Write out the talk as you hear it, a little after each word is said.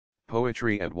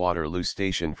Poetry at Waterloo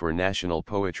Station for National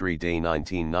Poetry Day.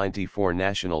 1994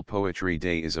 National Poetry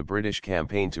Day is a British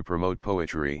campaign to promote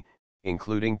poetry,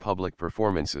 including public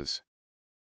performances.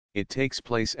 It takes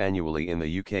place annually in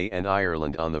the UK and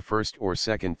Ireland on the first or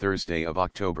second Thursday of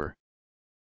October.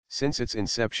 Since its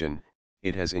inception,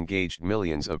 it has engaged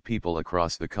millions of people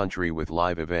across the country with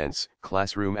live events,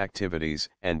 classroom activities,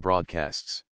 and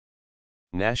broadcasts.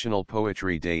 National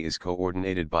Poetry Day is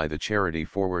coordinated by the charity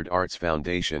Forward Arts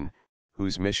Foundation,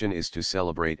 whose mission is to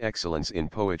celebrate excellence in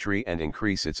poetry and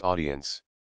increase its audience.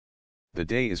 The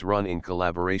day is run in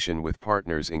collaboration with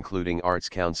partners including Arts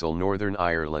Council Northern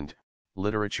Ireland,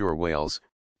 Literature Wales,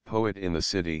 Poet in the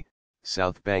City,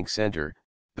 South Bank Centre,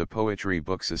 the Poetry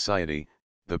Book Society,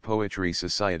 the Poetry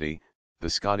Society, the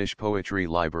Scottish Poetry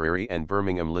Library and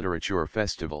Birmingham Literature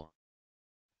Festival.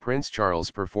 Prince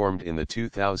Charles performed in the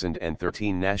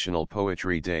 2013 National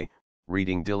Poetry Day,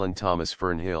 reading Dylan Thomas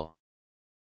Fernhill.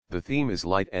 The theme is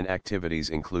light and activities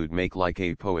include Make Like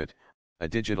a Poet, a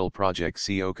digital project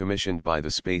commissioned by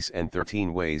the Space and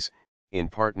 13 Ways, in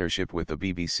partnership with the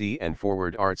BBC and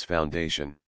Forward Arts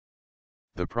Foundation.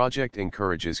 The project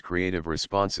encourages creative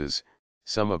responses,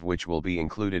 some of which will be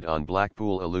included on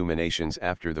Blackpool Illuminations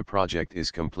after the project is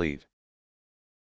complete.